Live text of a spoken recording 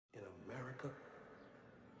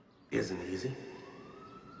isn't easy.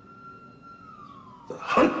 The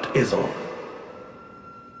hunt is on.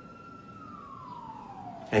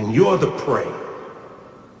 And you're the prey.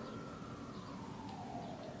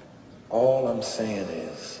 All I'm saying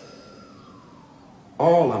is,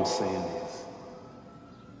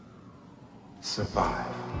 survive.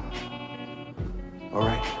 All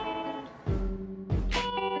right?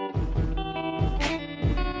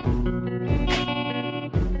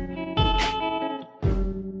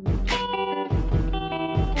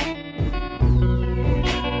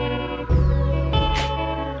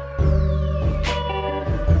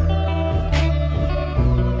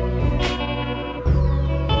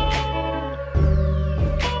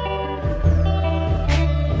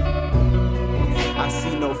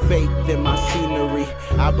 Faith in my scenery.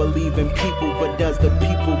 I believe in people, but does the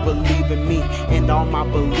people believe in me? And all my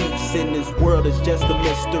beliefs in this world is just a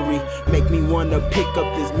mystery. Make me wanna pick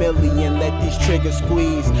up this million, let these triggers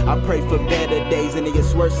squeeze. I pray for better days and it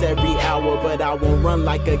gets worse every hour, but I won't run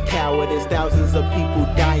like a coward. There's thousands of people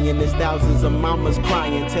dying, there's thousands of mamas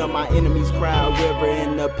crying. Tell my enemies cry a river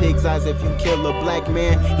in the pig's eyes. If you kill a black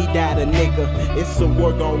man, he died a nigga. It's a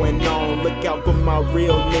war going on, look out for my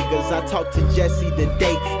real niggas. I talked to Jesse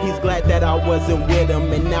today, he's glad that I wasn't with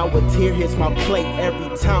him, and now a tear hits my plate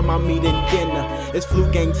every time I meet in dinner. It's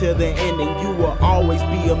flu gang to the end, and you will always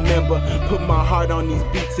be a member. Put my heart on these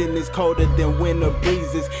beats, and it's colder than winter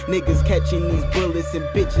breezes. Niggas catching these bullets, and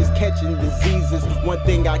bitches catching diseases. One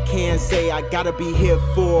thing I can say, I gotta be here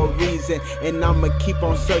for a reason, and I'ma keep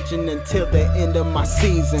on searching until the end of my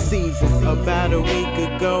season. About a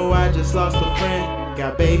week ago, I just lost a friend.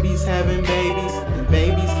 Got babies having babies, and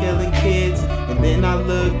babies killing kids. And then I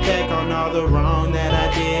look back on all the wrong that I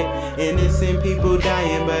did. Innocent people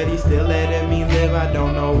dying, but he's still letting me live. I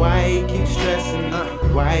don't know why he keeps stressing me,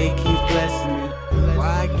 why he keeps blessing me,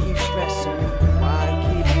 why he keeps stressing me, why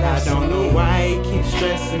he keeps blessing me. I don't know why he keeps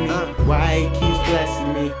stressing me, why he keeps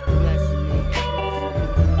blessing me.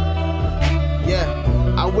 Yeah,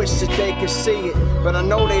 I wish that they could see it, but I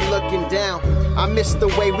know they looking down. I miss the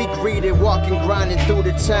way we greeted, walking, grinding through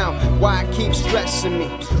the town. Why I keep stressing me,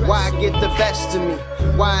 why I get the best of me,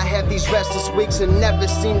 why I have these restless weeks and never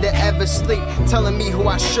seem to ever sleep. Telling me who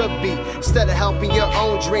I should be, instead of helping your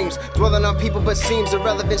own dreams. Dwelling on people but seems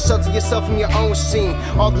irrelevant, shelter yourself from your own scene.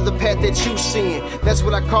 All through the path that you seeing, that's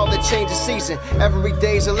what I call the change of season. Every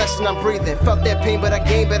day's a lesson I'm breathing. Felt that pain but I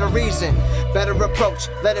gained better reason. Better approach,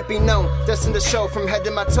 let it be known. Destined to show from head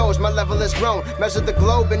to my toes, my level has grown. Measure the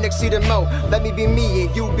globe and exceed the mo. Let me be me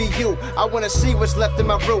and you be you. I wanna see what's left in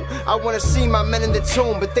my root. I wanna see my men in the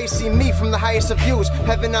tomb, but they see me from the highest of views.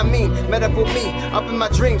 Heaven I mean, met up with me, up in my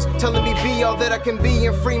dreams, telling me be all that I can be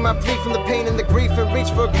and free my plea from the pain and the grief and reach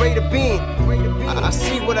for a greater being. I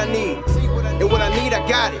see what I need, and what I need I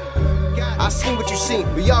got it. I see what you see,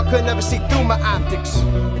 but y'all could never see through my optics.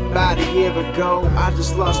 About a year ago, I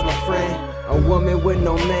just lost my friend. A woman with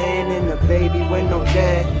no man and a baby with no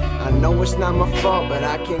dad. I know it's not my fault, but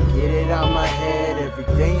I can't get it out my head. Every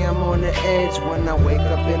day I'm on the edge when I wake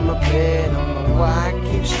up in my bed. I don't know why I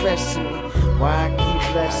keep stressing me, why I keep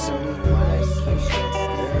blessing me, why I keep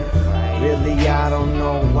stressing me. Really, I don't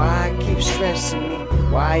know why I keep stressing me,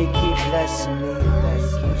 why he keep blessing me, why he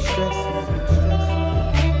keep stressing me.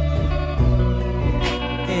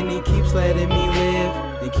 And he keeps letting me live.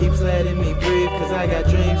 It keeps letting me breathe, cause I got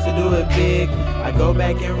dreams to do it big. I go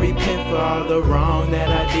back and repent for all the wrong that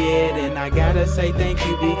I did, and I gotta say thank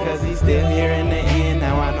you because he's still here in the end.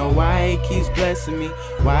 Now I know why he keeps blessing me,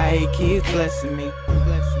 why he keeps blessing me.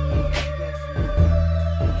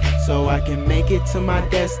 So I can make it to my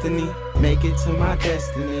destiny, make it to my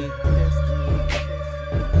destiny.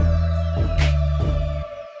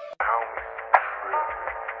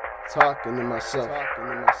 Talking to myself,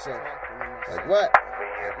 like what?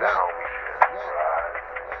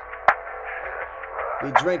 Be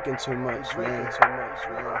drinking too much, man.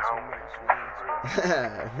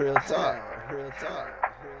 Real talk.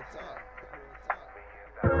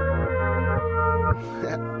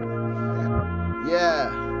 Yeah.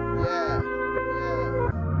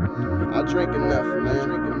 I drink enough, man.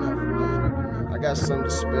 I got something to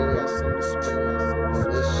spare.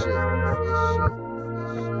 This shit.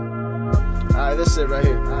 Alright, this it right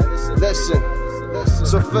here. Listen.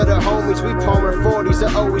 So for the homies, we pouring 40s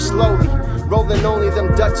and always slowly. Rolling only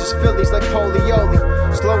them Dutchess Phillies like Polioli.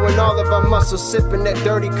 Slowing all of our muscles, sipping that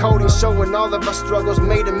dirty codeine. Showing all of our struggles,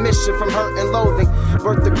 made a mission from hurt and loathing.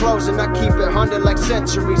 Birth to close and I keep it 100 like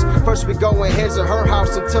centuries. First we go in his or her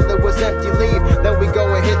house until it was empty, leave. Then we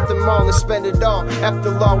go and hit the mall and spend it all. After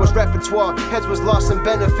law was repertoire, heads was lost in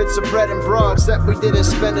benefits of bread and bra. Except we didn't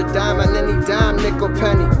spend a dime on any dime, nickel,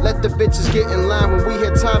 penny. Let the bitches get in line when we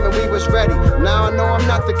hit time and we I'm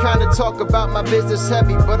not the kind to talk about my business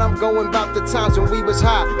heavy, but I'm going about the times when we was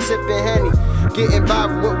high, sipping Henny. Getting by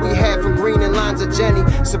with what we had from Green and Lines of Jenny.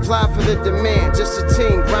 Supply for the demand, just a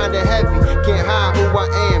team, grinding heavy. Can't hide who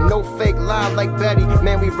I am, no fake lie like Betty.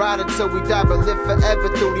 Man, we ride until we die, but live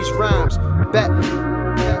forever through these rhymes. Bet.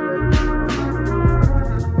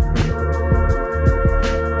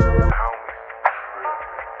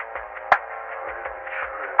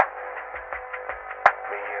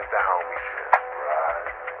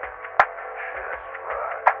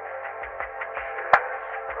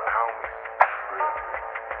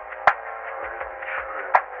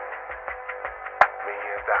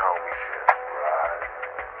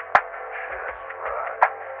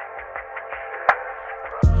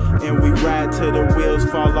 And we ride till the wheels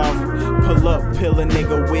fall off. Pull up, peel a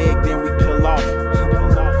nigga wig, then we peel off.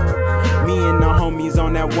 Me and the homies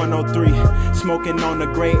on that 103, smoking on the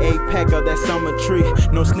gray 8-pack of that summer tree.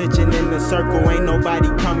 No snitching in the circle, ain't nobody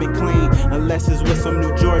coming clean, unless it's with some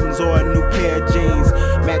new Jordans or a new pair of jeans.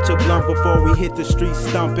 Match a blunt before we hit the street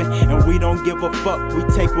stumping, and we don't give a fuck, we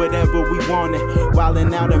take whatever we wantin'.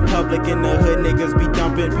 Wildin' out in public in the hood, niggas be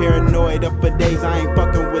dumping. Paranoid up for days, I ain't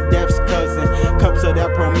fucking with death's cousin. Cups of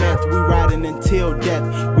that pro meth, we riding until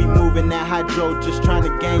death. We moving that hydro, just trying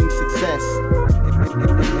to gain success.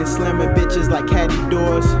 And slamming bitches like caddy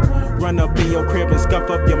doors. Run up in your crib and scuff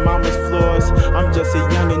up your mama's floors. I'm just a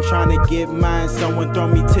youngin' trying to get mine. Someone throw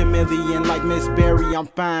me 10 million like Miss Berry, I'm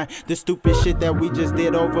fine. The stupid shit that we just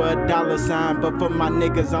did over $1. But for my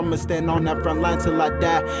niggas, I'ma stand on that front line till I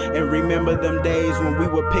die. And remember them days when we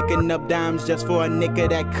were picking up dimes just for a nigga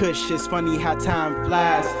that kush. It's funny how time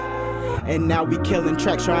flies. And now we killing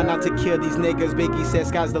tracks, trying not to kill these niggas. Biggie said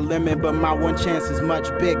sky's the limit, but my one chance is much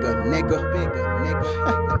bigger,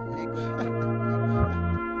 nigga.